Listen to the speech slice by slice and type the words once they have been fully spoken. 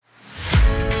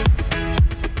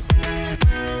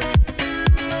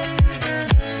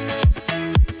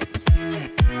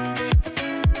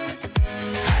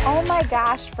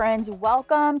gosh, friends,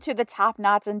 welcome to the Top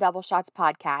Knots and Double Shots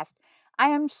podcast. I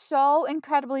am so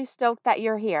incredibly stoked that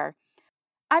you're here.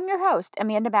 I'm your host,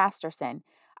 Amanda Masterson.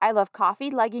 I love coffee,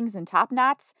 leggings, and top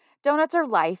knots. Donuts are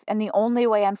life, and the only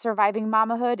way I'm surviving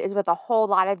mamahood is with a whole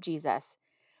lot of Jesus.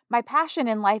 My passion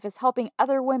in life is helping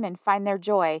other women find their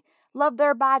joy, love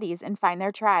their bodies, and find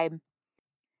their tribe.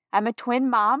 I'm a twin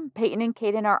mom. Peyton and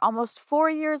Caden are almost 4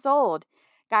 years old.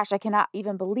 Gosh, I cannot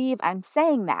even believe I'm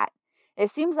saying that. It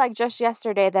seems like just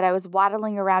yesterday that I was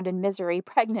waddling around in misery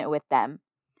pregnant with them.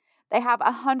 They have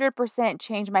 100%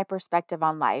 changed my perspective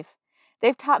on life.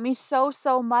 They've taught me so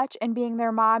much, and being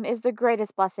their mom is the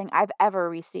greatest blessing I've ever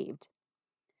received.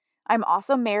 I'm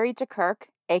also married to Kirk,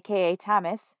 aka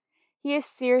Thomas. He is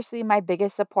seriously my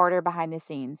biggest supporter behind the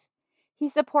scenes. He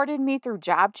supported me through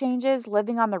job changes,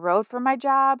 living on the road for my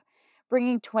job,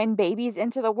 bringing twin babies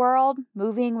into the world,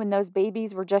 moving when those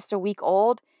babies were just a week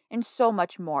old, and so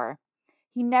much more.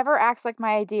 He never acts like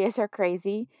my ideas are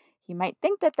crazy. He might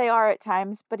think that they are at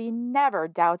times, but he never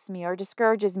doubts me or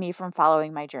discourages me from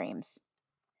following my dreams.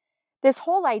 This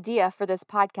whole idea for this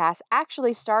podcast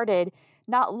actually started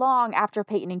not long after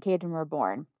Peyton and Caden were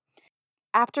born.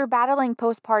 After battling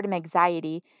postpartum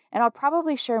anxiety, and I'll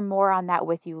probably share more on that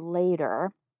with you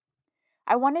later,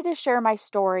 I wanted to share my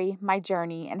story, my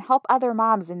journey, and help other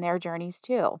moms in their journeys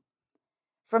too.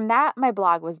 From that, my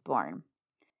blog was born.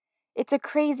 It's a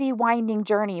crazy, winding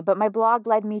journey, but my blog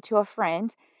led me to a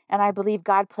friend, and I believe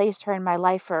God placed her in my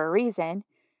life for a reason,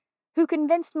 who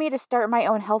convinced me to start my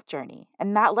own health journey.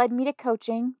 And that led me to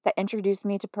coaching, that introduced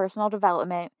me to personal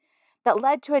development, that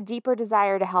led to a deeper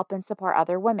desire to help and support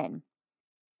other women.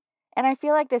 And I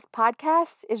feel like this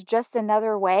podcast is just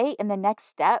another way and the next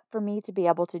step for me to be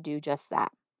able to do just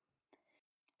that.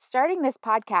 Starting this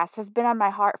podcast has been on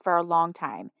my heart for a long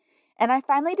time, and I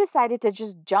finally decided to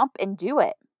just jump and do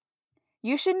it.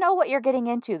 You should know what you're getting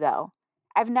into, though.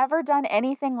 I've never done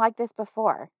anything like this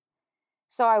before.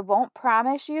 So I won't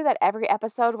promise you that every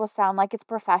episode will sound like it's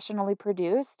professionally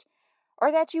produced,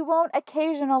 or that you won't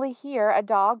occasionally hear a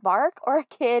dog bark or a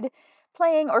kid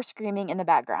playing or screaming in the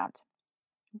background.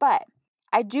 But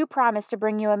I do promise to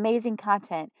bring you amazing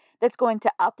content that's going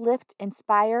to uplift,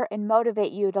 inspire, and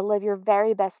motivate you to live your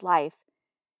very best life,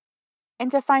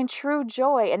 and to find true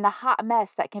joy in the hot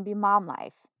mess that can be mom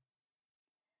life.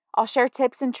 I'll share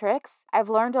tips and tricks I've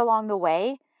learned along the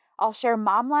way. I'll share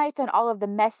mom life and all of the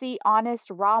messy, honest,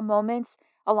 raw moments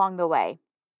along the way.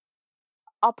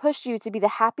 I'll push you to be the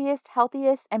happiest,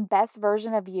 healthiest, and best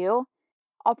version of you.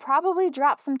 I'll probably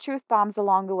drop some truth bombs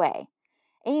along the way,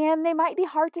 and they might be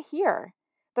hard to hear,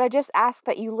 but I just ask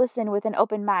that you listen with an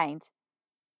open mind.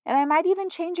 And I might even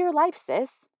change your life,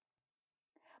 sis.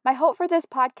 My hope for this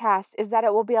podcast is that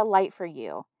it will be a light for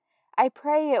you. I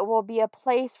pray it will be a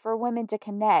place for women to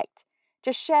connect,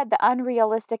 to shed the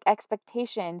unrealistic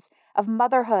expectations of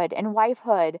motherhood and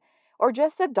wifehood, or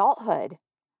just adulthood.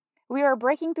 We are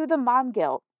breaking through the mom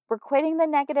guilt, we're quitting the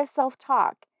negative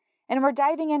self-talk, and we're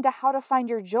diving into how to find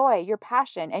your joy, your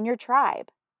passion, and your tribe.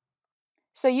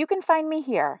 So you can find me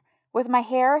here, with my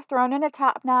hair thrown in a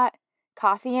top knot,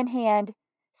 coffee in hand,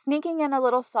 sneaking in a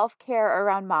little self-care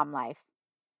around mom life.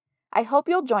 I hope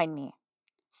you'll join me.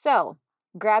 So,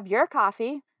 grab your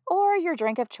coffee or your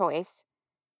drink of choice.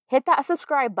 Hit that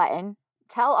subscribe button.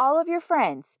 Tell all of your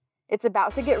friends. It's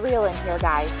about to get real in here,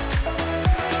 guys.